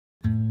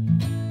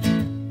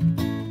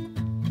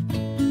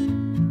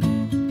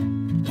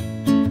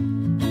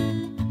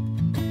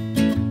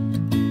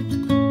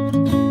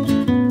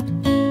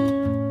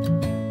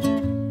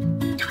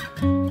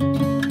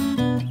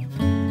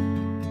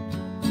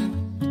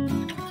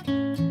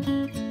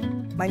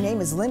My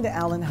name is Linda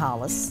Allen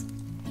Hollis,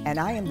 and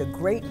I am the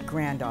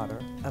great-granddaughter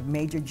of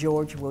Major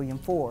George William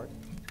Ford,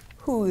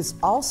 who is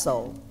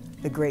also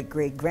the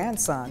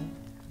great-great-grandson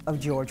of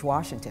George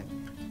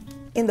Washington.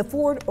 In the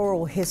Ford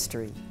oral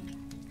history,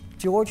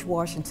 George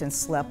Washington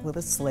slept with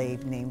a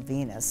slave named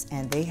Venus,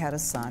 and they had a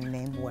son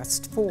named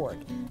West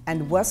Ford.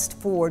 And West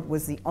Ford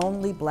was the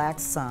only black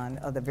son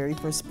of the very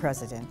first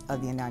president of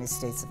the United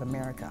States of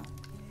America.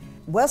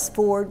 West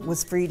Ford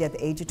was freed at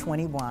the age of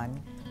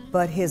 21,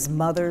 but his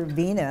mother,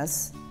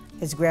 Venus,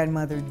 his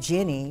grandmother,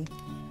 Jenny,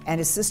 and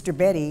his sister,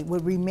 Betty,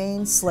 would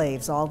remain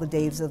slaves all the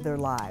days of their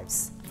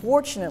lives.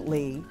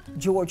 Fortunately,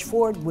 George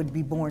Ford would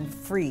be born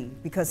free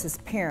because his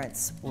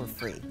parents were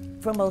free.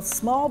 From a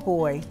small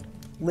boy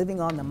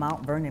living on the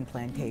Mount Vernon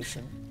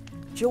plantation,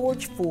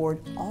 George Ford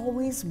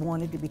always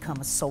wanted to become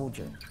a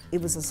soldier.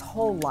 It was his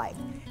whole life.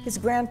 His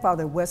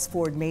grandfather, West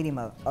Ford, made him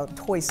a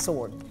toy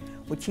sword,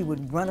 which he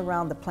would run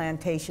around the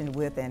plantation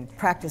with and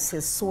practice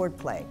his sword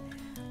play.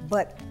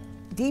 But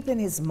deep in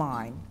his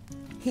mind,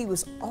 he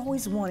was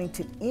always wanting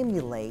to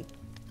emulate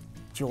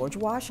George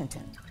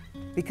Washington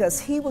because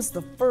he was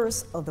the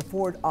first of the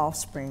Ford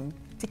offspring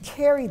to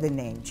carry the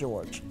name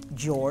George,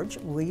 George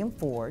William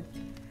Ford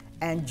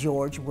and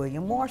George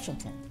William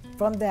Washington.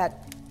 From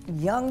that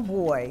young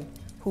boy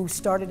who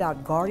started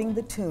out guarding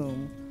the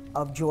tomb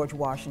of George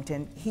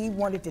Washington, he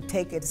wanted to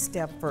take it a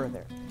step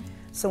further.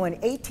 So in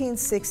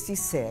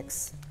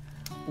 1866,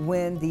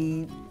 when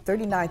the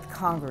 39th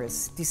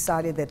Congress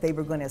decided that they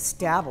were going to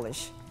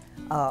establish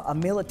a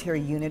military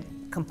unit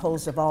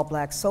composed of all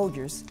black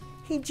soldiers,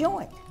 he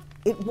joined.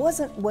 It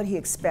wasn't what he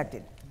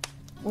expected.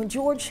 When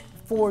George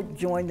Ford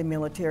joined the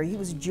military, he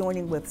was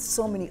joining with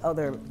so many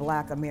other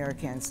black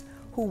Americans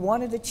who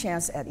wanted a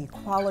chance at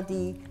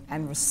equality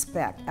and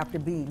respect after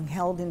being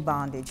held in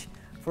bondage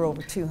for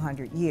over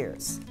 200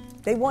 years.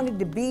 They wanted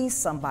to be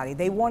somebody.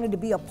 They wanted to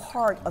be a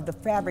part of the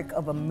fabric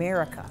of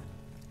America.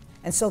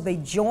 And so they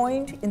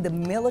joined in the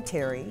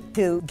military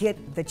to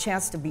get the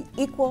chance to be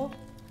equal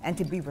and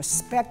to be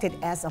respected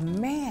as a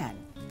man,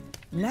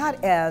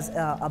 not as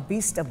a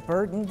beast of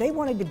burden. They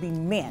wanted to be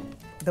men.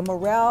 The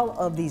morale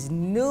of these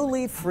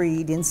newly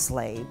freed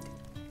enslaved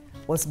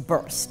was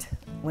burst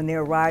when they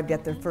arrived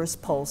at their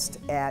first post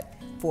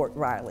at Fort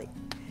Riley.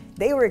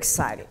 They were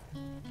excited.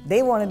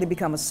 They wanted to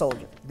become a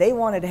soldier. They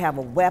wanted to have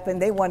a weapon.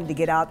 They wanted to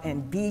get out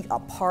and be a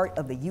part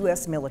of the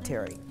U.S.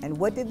 military. And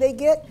what did they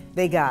get?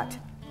 They got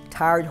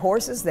tired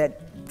horses that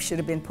should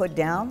have been put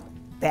down,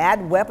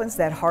 bad weapons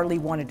that hardly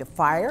wanted to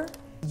fire,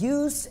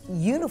 used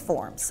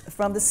uniforms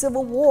from the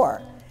Civil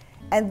War.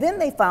 And then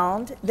they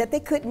found that they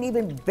couldn't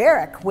even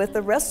barrack with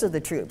the rest of the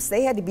troops.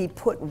 They had to be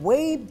put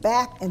way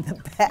back in the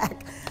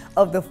back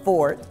of the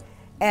fort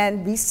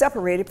and be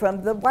separated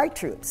from the white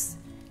troops.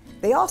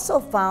 They also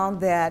found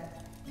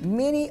that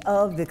many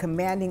of the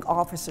commanding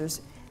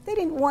officers, they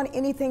didn't want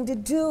anything to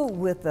do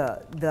with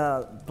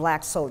the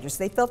black soldiers.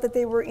 They felt that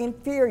they were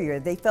inferior.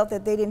 They felt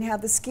that they didn't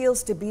have the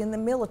skills to be in the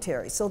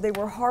military, so they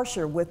were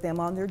harsher with them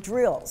on their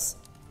drills.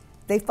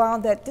 They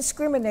found that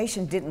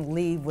discrimination didn't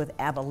leave with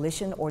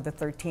abolition or the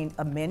 13th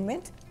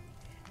Amendment.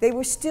 They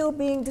were still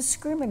being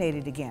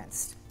discriminated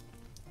against.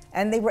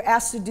 And they were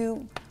asked to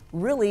do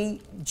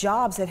really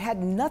jobs that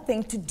had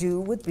nothing to do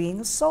with being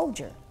a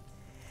soldier.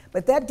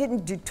 But that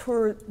didn't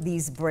deter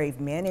these brave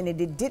men, and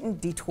it didn't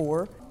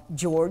deter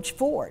George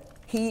Ford.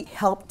 He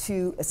helped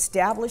to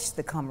establish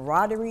the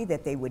camaraderie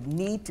that they would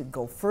need to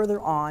go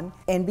further on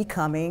in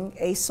becoming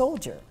a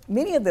soldier.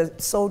 Many of the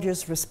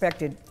soldiers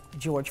respected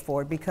George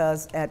Ford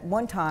because at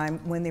one time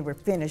when they were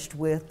finished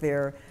with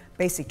their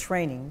basic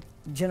training,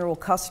 General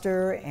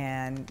Custer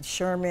and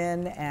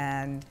Sherman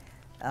and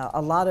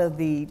a lot of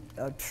the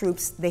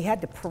troops, they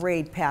had to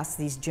parade past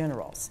these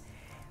generals.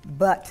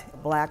 But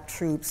black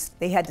troops,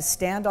 they had to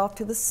stand off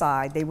to the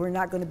side. They were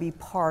not going to be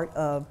part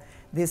of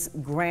this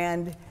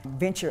grand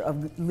venture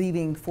of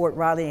leaving Fort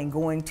Riley and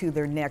going to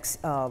their next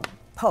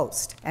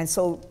post. And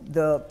so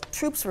the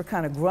troops were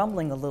kind of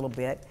grumbling a little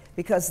bit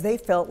because they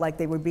felt like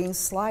they were being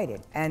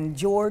slighted. And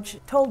George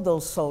told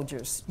those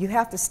soldiers, you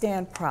have to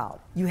stand proud.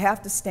 You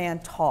have to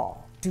stand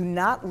tall. Do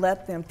not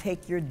let them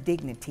take your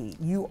dignity.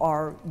 You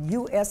are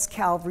U.S.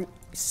 Cavalry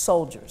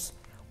soldiers.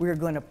 We're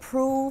going to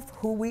prove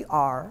who we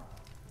are.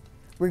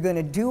 We're going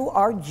to do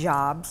our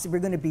jobs. We're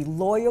going to be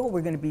loyal.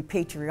 We're going to be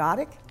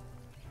patriotic.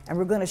 And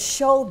we're going to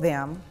show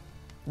them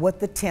what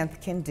the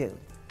 10th can do.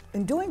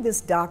 In doing this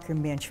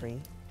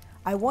documentary,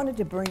 I wanted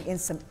to bring in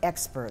some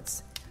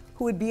experts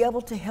who would be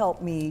able to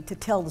help me to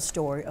tell the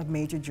story of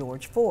Major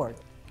George Ford.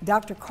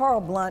 Dr. Carl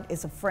Blunt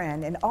is a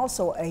friend and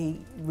also a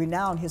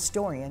renowned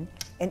historian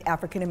in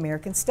African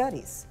American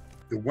studies.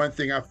 The one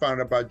thing I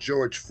found about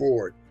George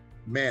Ford,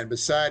 man,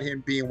 beside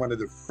him being one of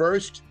the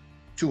first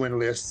to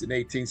enlist in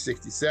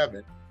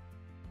 1867,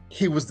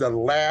 he was the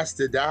last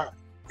to die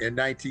in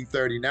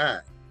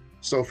 1939.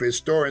 So for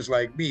historians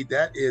like me,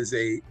 that is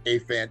a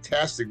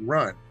fantastic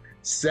run.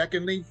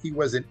 Secondly, he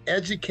was an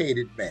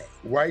educated man.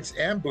 Whites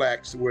and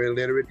blacks were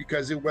illiterate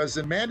because it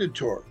wasn't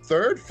mandatory.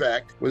 Third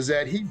fact was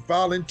that he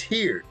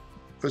volunteered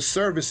for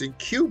service in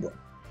Cuba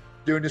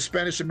during the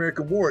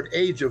Spanish-American War at the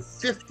age of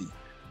 50.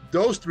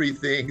 those three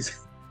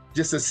things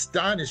just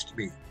astonished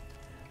me.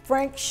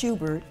 Frank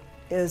Schubert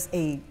is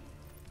a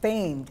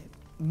famed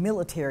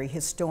military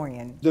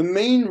historian. The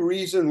main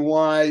reason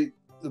why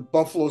the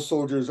Buffalo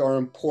Soldiers are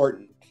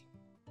important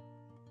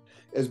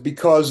is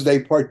because they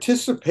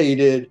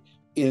participated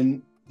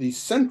in the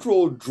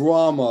central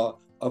drama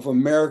of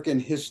American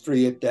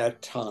history at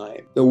that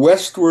time. The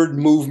westward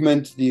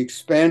movement, the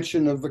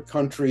expansion of the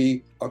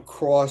country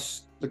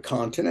across the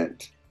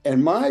continent.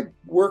 And my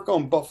work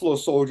on Buffalo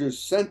Soldiers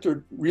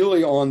centered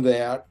really on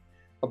that,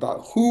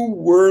 about who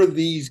were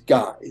these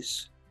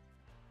guys.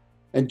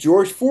 And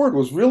George Ford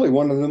was really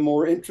one of the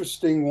more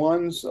interesting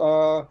ones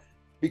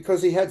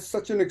because he had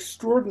such an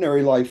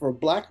extraordinary life. For a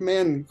black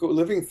man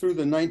living through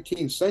the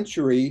 19th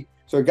century,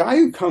 so a guy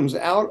who comes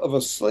out of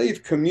a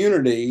slave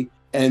community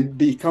and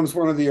becomes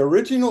one of the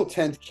original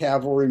 10th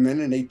Cavalrymen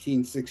in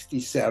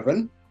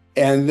 1867,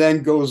 and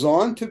then goes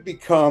on to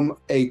become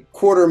a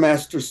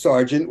quartermaster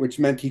sergeant, which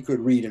meant he could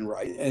read and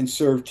write, and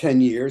served 10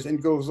 years,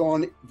 and goes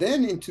on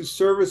then into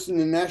service in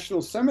the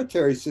National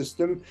Cemetery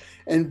System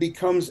and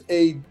becomes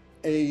a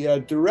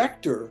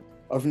director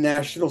of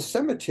national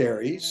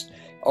cemeteries,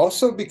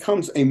 also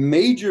becomes a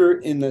major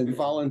in the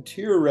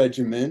volunteer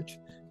regiment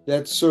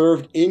that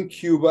served in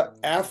Cuba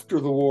after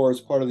the war as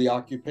part of the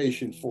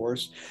occupation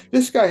force.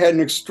 This guy had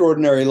an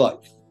extraordinary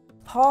life.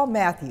 Paul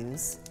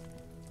Matthews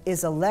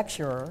is a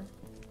lecturer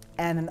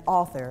and an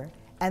author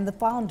and the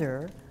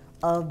founder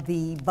of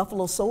the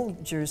Buffalo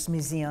Soldiers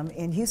Museum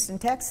in Houston,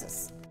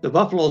 Texas. The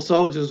Buffalo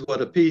Soldiers were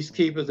the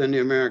peacekeepers in the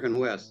American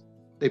West.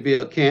 They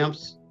built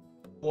camps,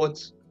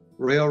 forts,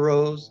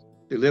 railroads,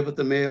 delivered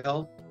the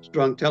mail,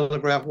 strung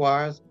telegraph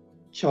wires,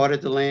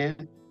 charted the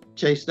land,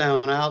 chased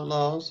down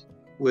outlaws.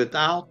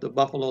 Without the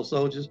Buffalo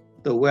Soldiers,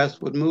 the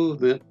westward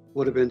movement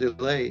would have been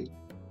delayed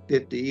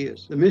 50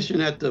 years. The mission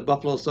at the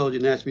Buffalo Soldier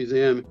National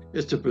Museum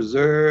is to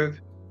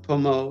preserve,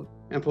 promote,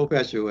 and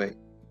perpetuate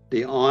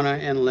the honor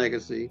and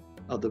legacy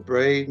of the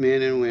brave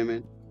men and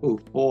women who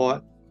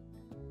fought,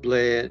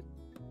 bled,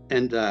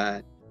 and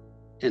died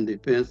in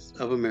defense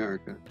of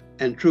America.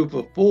 And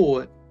Trooper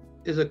Ford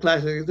is a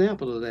classic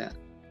example of that.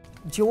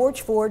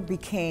 George Ford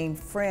became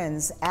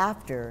friends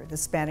after the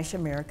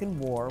Spanish-American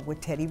War with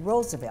Teddy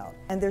Roosevelt.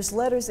 And there's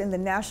letters in the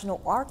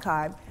National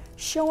Archive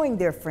showing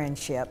their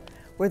friendship,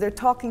 where they're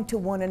talking to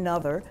one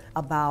another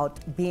about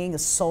being a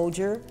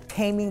soldier,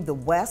 taming the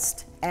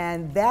West,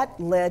 and that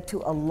led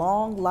to a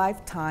long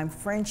lifetime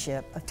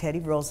friendship of Teddy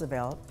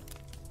Roosevelt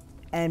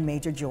and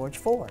Major George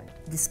Ford.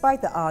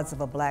 Despite the odds of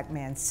a black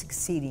man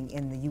succeeding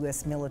in the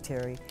U.S.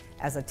 military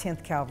as a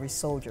 10th Cavalry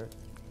soldier,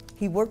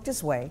 he worked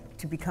his way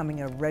to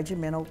becoming a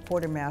regimental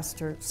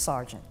quartermaster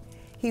sergeant.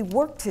 He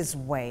worked his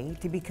way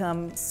to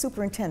become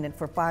superintendent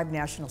for 5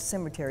 national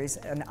cemeteries,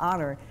 an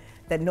honor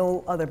that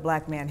no other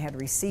black man had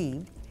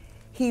received.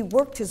 He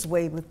worked his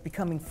way with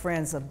becoming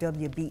friends of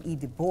W.B.E.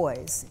 Du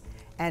Bois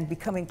and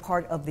becoming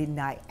part of the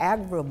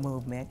Niagara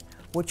movement,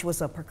 which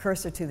was a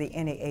precursor to the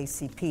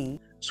NAACP.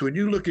 So when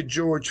you look at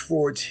George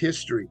Ford's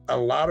history, a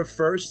lot of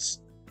firsts,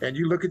 and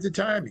you look at the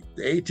timing,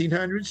 the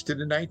 1800s to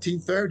the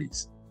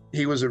 1930s.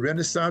 He was a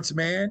Renaissance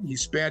man. He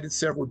spanned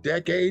several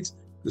decades.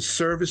 The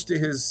service to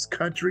his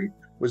country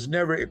was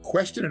never a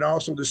question, and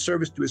also the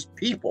service to his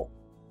people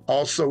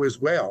also as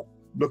well,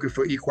 looking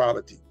for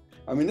equality.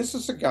 I mean, this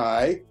is a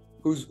guy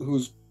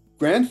whose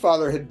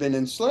grandfather had been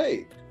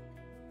enslaved,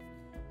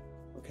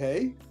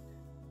 okay?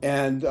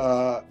 And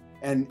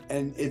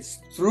it's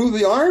through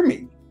the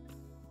Army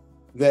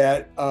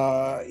that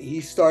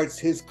he starts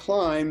his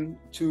climb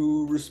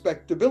to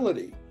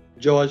respectability.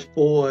 George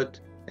Ford,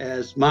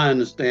 as my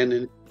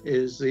understanding,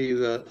 is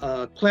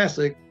the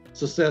classic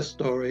success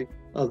story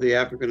of the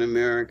African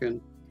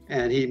American,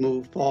 and he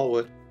moved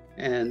forward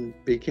and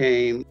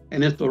became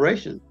an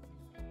inspiration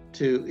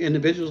to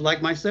individuals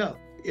like myself.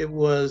 It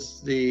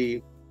was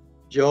the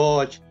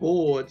George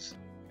Fords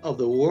of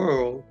the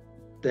world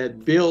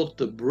that built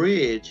the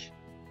bridge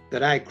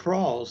that I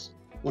crossed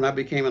when I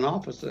became an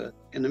officer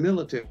in the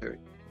military.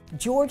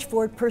 George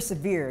Ford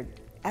persevered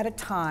at a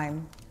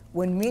time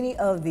when many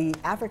of the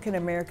African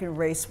American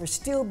race were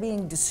still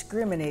being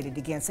discriminated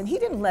against, and he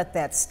didn't let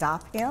that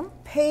stop him,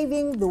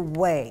 paving the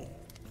way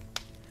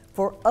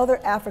for other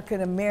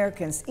African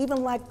Americans,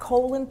 even like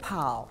Colin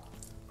Powell,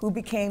 who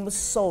became a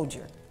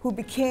soldier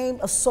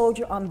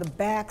on the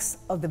backs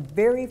of the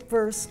very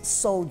first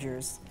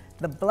soldiers,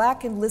 the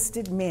black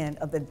enlisted men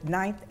of the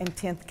 9th and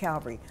 10th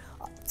Cavalry,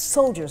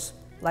 soldiers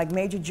like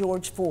Major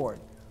George Ford,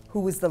 who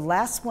was the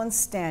last one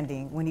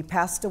standing when he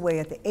passed away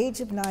at the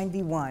age of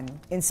 91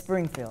 in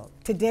Springfield.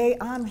 Today,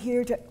 I'm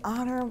here to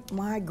honor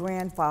my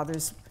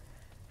grandfather's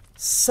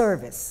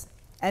service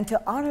and to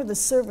honor the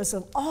service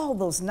of all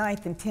those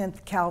 9th and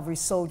 10th Cavalry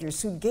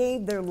soldiers who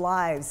gave their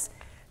lives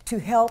to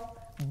help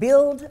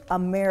build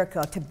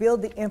America, to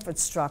build the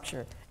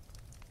infrastructure.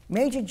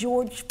 Major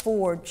George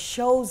Ford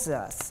shows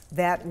us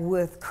that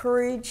with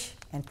courage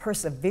and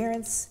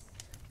perseverance,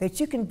 that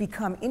you can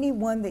become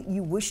anyone that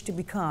you wish to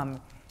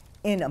become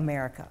in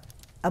America.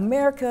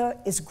 America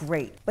is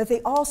great, but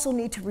they also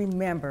need to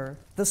remember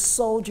the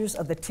soldiers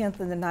of the 10th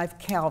and the 9th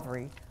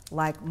Cavalry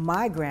like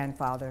my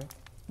grandfather,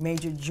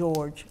 Major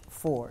George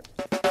Ford.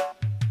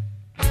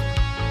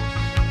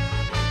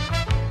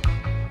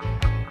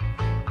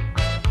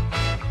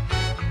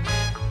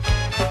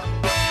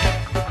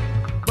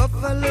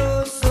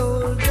 Buffalo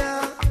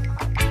soldier,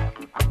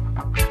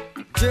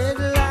 dread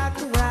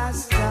like a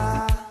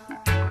Rasta.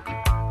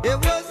 It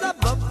was a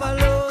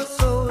buffalo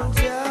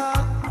soldier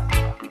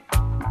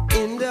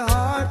in the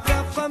heart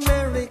of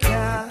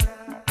America,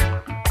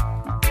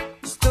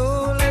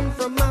 stolen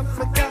from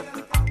Africa,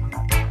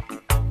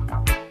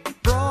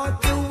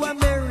 brought to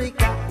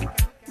America,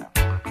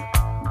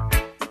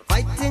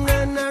 fighting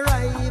an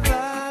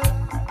arrival,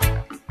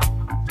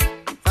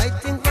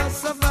 fighting for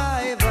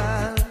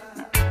survival.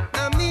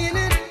 I mean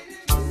it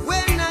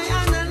when I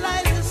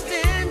analyze the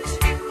stench.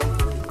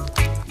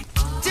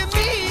 To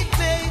me it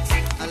makes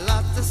a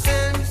lot of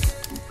sense.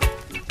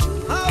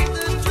 How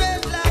the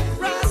dreadlock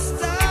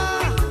Rasta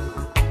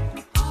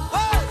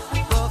was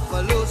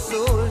Buffalo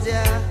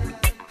soldier,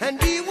 and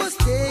he was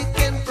taken